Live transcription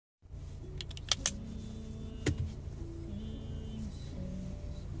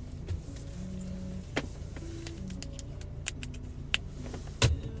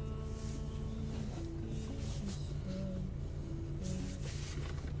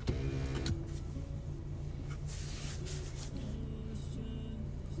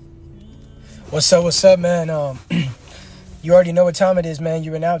What's up, man? You already know what time it is, man.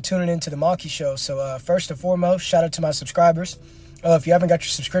 You are now tuning into the Maki Show. So, first and foremost, shout out to my subscribers. If you haven't got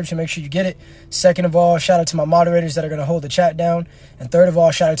your subscription, make sure you get it. Second of all, shout out to my moderators that are going to hold the chat down. And third of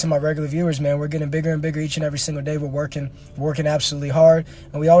all, shout out to my regular viewers, man. We're getting bigger and bigger each and every single day. We're working absolutely hard.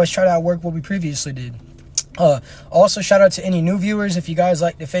 And we always try to outwork what we previously did. Also, shout out to any new viewers. If you guys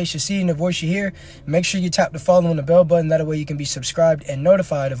like the face you see and the voice you hear, make sure you tap the follow and the bell button. That way you can be subscribed and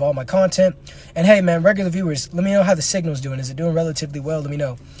notified of all my content. And hey, man, regular viewers, let me know how the signal's doing. Is it doing relatively well? Let me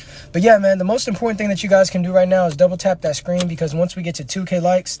know. But yeah, man, the most important thing that you guys can do right now is double tap that screen, because once we get to 2K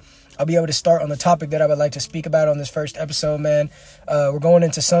likes, I'll be able to start on the topic that I would like to speak about on this first episode, man. We're going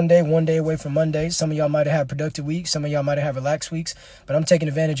into Sunday, one day away from Monday. Some of y'all might have had productive weeks. Some of y'all might have had relaxed weeks. But I'm taking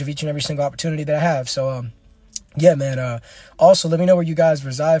advantage of each and every single opportunity that I have. So, yeah, man. Also, let me know where you guys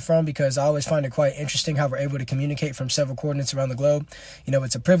reside from, because I always find it quite interesting how we're able to communicate from several coordinates around the globe. You know,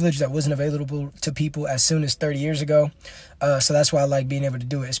 it's a privilege that wasn't available to people as soon as 30 years ago. So that's why I like being able to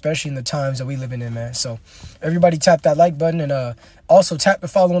do it, especially in the times that we live in, man. So everybody tap that like button, and also tap the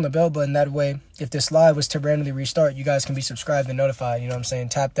follow on the bell button. That way, if this live was to randomly restart, you guys can be subscribed and notified. You know what I'm saying?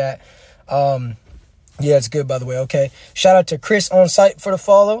 Tap that. Yeah, it's good, by the way. Okay. Shout out to Chris on site for the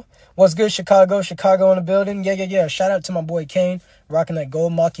follow. What's good, Chicago? Chicago in the building. Yeah. Shout out to my boy Kane, rocking that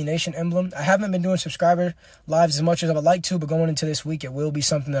gold Maki Nation emblem. I haven't been doing subscriber lives as much as I would like to, but going into this week, it will be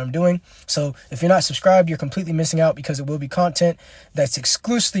something that I'm doing. So if you're not subscribed, you're completely missing out, because it will be content that's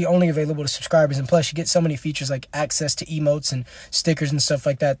exclusively only available to subscribers. And plus, you get so many features like access to emotes and stickers and stuff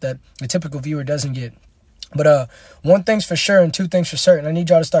like that that the typical viewer doesn't get. But one thing's for sure and two things for certain. I need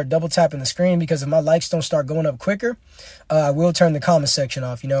y'all to start double tapping the screen, because if my likes don't start going up quicker, I will turn the comment section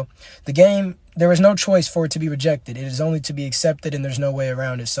off. You know, the game, there is no choice for it to be rejected. It is only to be accepted, and there's no way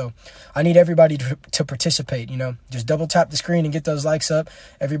around it. So I need everybody to participate. You know, just double tap the screen and get those likes up.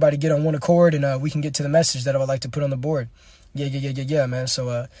 Everybody get on one accord, and we can get to the message that I would like to put on the board. Yeah, man.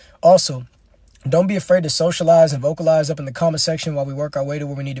 So also, don't be afraid to socialize and vocalize up in the comment section while we work our way to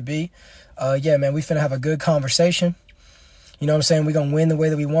where we need to be. Yeah, man, we finna have a good conversation. You know what I'm saying? We're gonna win the way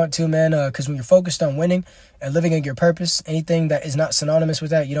that we want to, man, because when you're focused on winning and living in your purpose, anything that is not synonymous with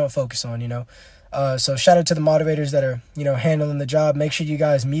that, you don't focus on, you know? So shout out to the moderators that are, you know, handling the job. Make sure you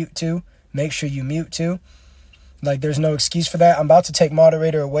guys mute too. Make sure you mute too. Like, there's no excuse for that. I'm about to take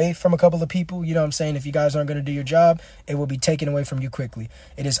moderator away from a couple of people. You know what I'm saying? If you guys aren't going to do your job, it will be taken away from you quickly.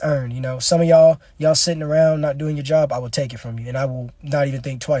 It is earned, you know. Some of y'all sitting around not doing your job, I will take it from you, and I will not even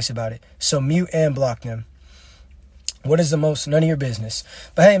think twice about it. So mute and block them. What is the most? None of your business.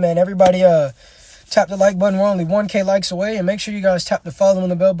 But hey, man, everybody tap the like button. We're only 1K likes away, and make sure you guys tap the follow and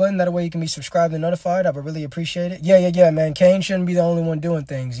the bell button. That way you can be subscribed and notified. I would really appreciate it. Yeah, man. Kane shouldn't be the only one doing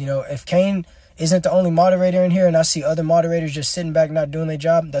things. You know, if Kane isn't the only moderator in here and I see other moderators just sitting back not doing their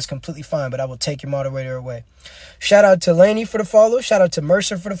job, that's completely fine, but I will take your moderator away. Shout out to Laney for the follow. Shout out to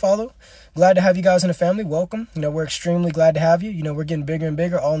Mercer for the follow. Glad to have you guys in the family. Welcome. You know, we're extremely glad to have you. You know, we're getting bigger and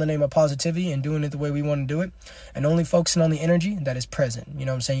bigger, all in the name of positivity and doing it the way we want to do it, and only focusing on the energy that is present. You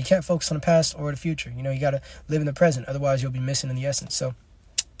know what I'm saying? You can't focus on the past or the future. You know, you got to live in the present. Otherwise, you'll be missing in the essence. So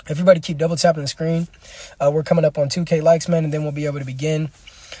everybody keep double tapping the screen. We're coming up on 2K likes, man, and then we'll be able to begin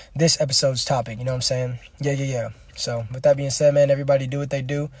this episode's topic. You know what I'm saying? Yeah. So with that being said, man, everybody do what they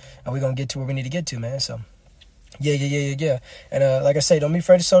do, and we're going to get to where we need to get to, man. So yeah. And like I say, don't be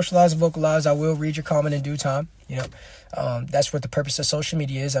afraid to socialize and vocalize. I will read your comment in due time. You know, that's what the purpose of social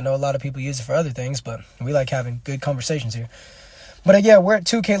media is. I know a lot of people use it for other things, but we like having good conversations here. But yeah, we're at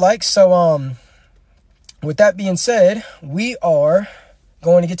 2K likes. So with that being said, we are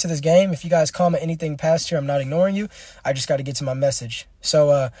going to get to this game. If you guys comment anything past here, I'm not ignoring you. I just got to get to my message.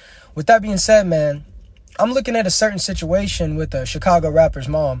 So with that being said, man, I'm looking at a certain situation with a Chicago rapper's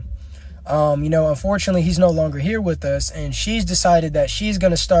mom. You know, unfortunately, he's no longer here with us, and she's decided that she's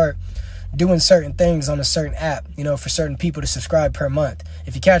going to start doing certain things on a certain app, you know, for certain people to subscribe per month.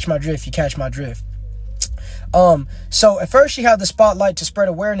 If you catch my drift, you catch my drift. So at first she had the spotlight to spread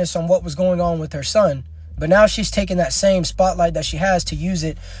awareness on what was going on with her son. But now she's taking that same spotlight that she has to use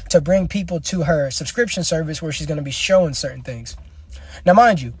it to bring people to her subscription service where she's going to be showing certain things. Now,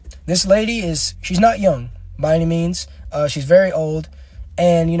 mind you, this lady she's not young by any means. She's very old.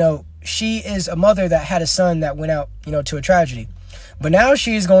 And, you know, she is a mother that had a son that went out, you know, to a tragedy. But now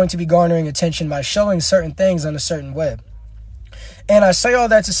she's going to be garnering attention by showing certain things on a certain web. And I say all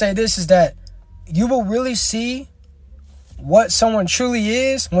that to say this is that you will really see what someone truly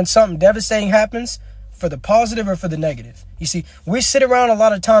is when something devastating happens, for the positive or for the negative. You see, we sit around a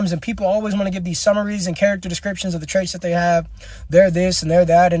lot of times and people always want to give these summaries and character descriptions of the traits that they have. They're this and they're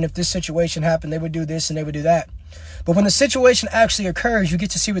that, and if this situation happened, they would do this and they would do that. But when the situation actually occurs, you get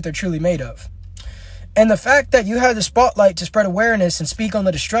to see what they're truly made of. And the fact that you had the spotlight to spread awareness and speak on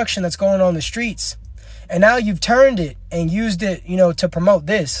the destruction that's going on in the streets, and now you've turned it and used it, to promote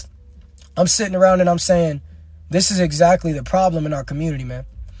this. I'm sitting around and I'm saying, this is exactly the problem in our community, man.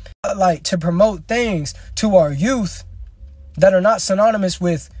 Like, to promote things to our youth that are not synonymous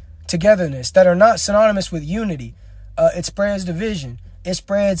with togetherness, that are not synonymous with unity. It spreads division. It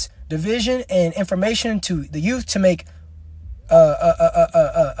spreads division and information to the youth to make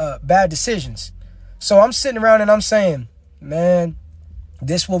bad decisions. So I'm sitting around and I'm saying, man,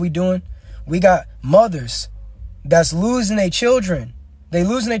 this what we doing? We got mothers that's losing their children. They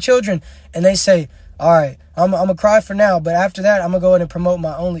losing their children, and they say, all right, I'm going to cry for now, but after that, I'm going to go ahead and promote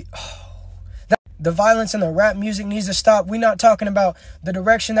my only... The violence in the rap music needs to stop. We're not talking about the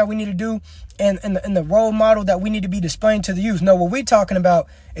direction that we need to do and the role model that we need to be displaying to the youth. No, what we're talking about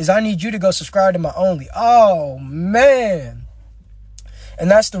is I need you to go subscribe to my only. Oh, man. And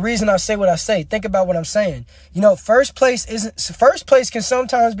that's the reason I say what I say. Think about what I'm saying. First place can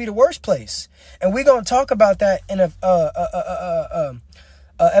sometimes be the worst place. And we're going to talk about that in a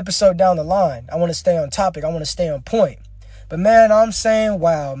episode down the line. I want to stay on topic. I want to stay on point. But, man, I'm saying,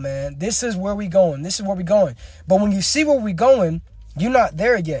 wow, man, this is where we going. This is where we going. But when you see where we going, you're not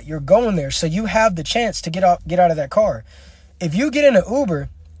there yet. You're going there. So you have the chance to get out of that car. If you get in an Uber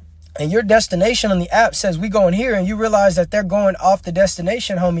and your destination on the app says we going here, and you realize that they're going off the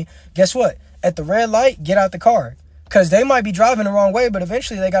destination, homie, guess what? At the red light, get out the car. Because they might be driving the wrong way, but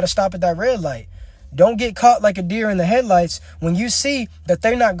eventually they got to stop at that red light. Don't get caught like a deer in the headlights when you see that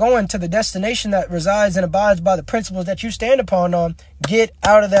they're not going to the destination that resides and abides by the principles that you stand upon on. Get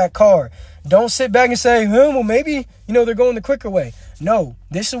out of that car. Don't sit back and say, well, maybe, they're going the quicker way. No,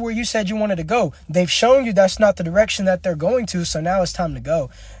 this is where you said you wanted to go. They've shown you that's not the direction that they're going to, so now it's time to go.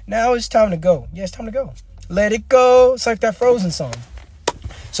 Now it's time to go. Yeah, it's time to go. Let it go. It's like that Frozen song.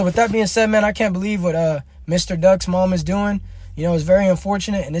 So with that being said, man, I can't believe what Mr. Duck's mom is doing. It's very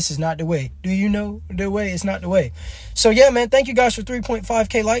unfortunate, and this is not the way. Do you know the way? It's not the way. So, yeah, man, thank you guys for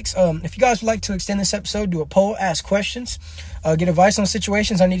 3.5K likes. If you guys would like to extend this episode, do a poll, ask questions, get advice on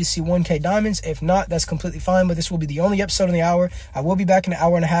situations. I need to see 1K diamonds. If not, that's completely fine, but this will be the only episode in the hour. I will be back in an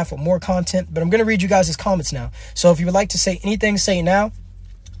hour and a half with more content, but I'm going to read you guys' comments now. So if you would like to say anything, say it now.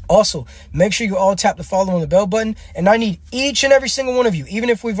 Also, make sure you all tap the follow on the bell button, and I need each and every single one of you, even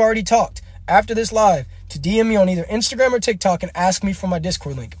if we've already talked, after this live, to DM me on either Instagram or TikTok and ask me for my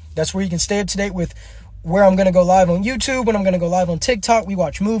Discord link. That's where you can stay up to date with where I'm going to go live on YouTube, when I'm going to go live on TikTok. We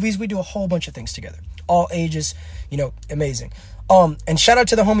watch movies. We do a whole bunch of things together. All ages, amazing. And shout out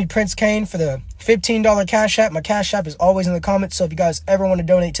to the homie Prince Kane for the $15 Cash App. My Cash App is always in the comments, so if you guys ever want to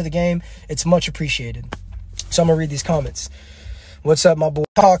donate to the game, it's much appreciated. So I'm going to read these comments. What's up, my boy?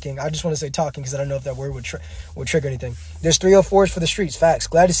 Talking. I just want to say talking because I don't know if that word would trigger anything. There's 304s for the streets. Facts.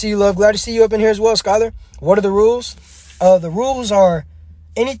 Glad to see you, love. Glad to see you up in here as well, Skylar. What are the rules? The rules are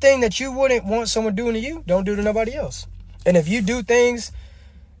anything that you wouldn't want someone doing to you, don't do to nobody else. And if you do things,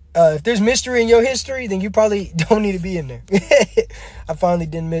 if there's mystery in your history, then you probably don't need to be in there. I finally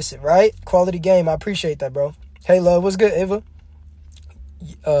didn't miss it, right? Quality game. I appreciate that, bro. Hey, love. What's good, Eva?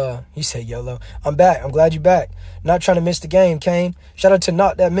 You said YOLO. I'm back. I'm glad you're back. Not trying to miss the game, Kane. Shout out to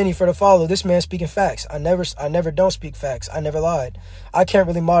Not That Many for the follow. This man speaking facts. I never don't speak facts. I never lied. I can't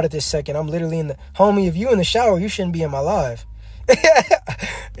really mod at this second. I'm literally in the... Homie, if you in the shower, you shouldn't be in my live.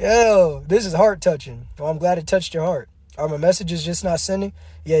 Yo, this is heart touching. Well, I'm glad it touched your heart. Are my messages just not sending?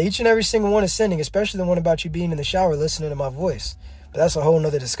 Yeah, each and every single one is sending, especially the one about you being in the shower listening to my voice. But that's a whole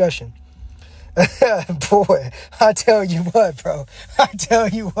nother discussion. Boy, I tell you what, bro. I tell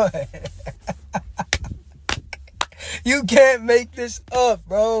you what. You can't make this up,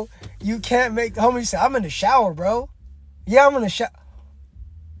 bro. You can't make... Homie said, I'm in the shower, bro. Yeah, I'm in the shower.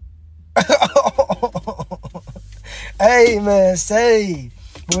 Hey, man, say.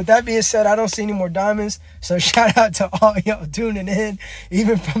 But with that being said, I don't see any more diamonds. So shout out to all y'all tuning in,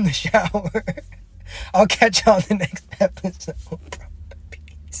 even from the shower. I'll catch y'all in the next episode, bro.